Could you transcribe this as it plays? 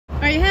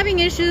having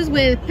issues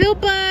with pill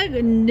bug,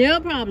 no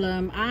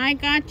problem. I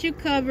got you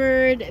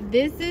covered.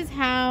 This is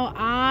how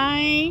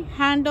I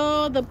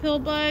handle the pill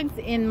bugs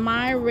in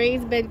my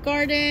raised bed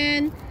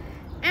garden.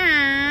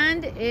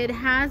 And it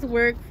has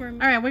worked for me.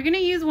 All right, we're gonna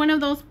use one of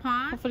those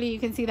pots. Hopefully you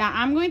can see that.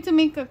 I'm going to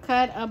make a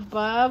cut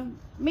above,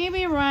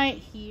 maybe right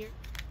here.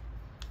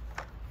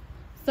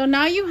 So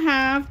now you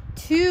have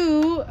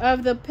 2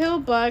 of the pill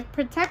bug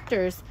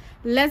protectors.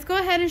 Let's go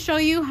ahead and show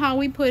you how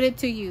we put it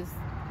to use.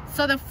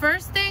 So the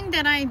first thing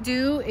that I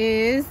do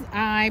is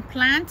I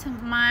plant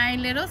my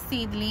little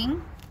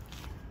seedling.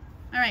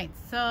 All right,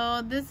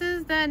 so this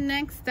is the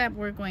next step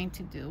we're going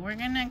to do. We're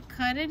gonna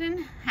cut it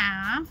in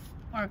half,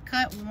 or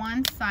cut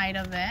one side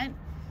of it.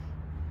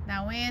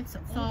 That way it's,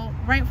 so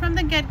right from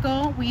the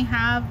get-go, we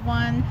have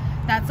one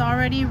that's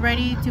already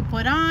ready to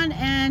put on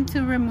and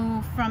to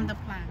remove from the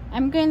plant.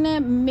 I'm gonna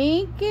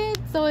make it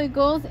so it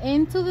goes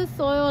into the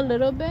soil a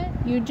little bit.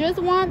 You just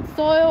want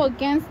soil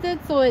against it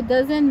so it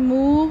doesn't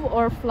move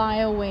or fly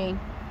away.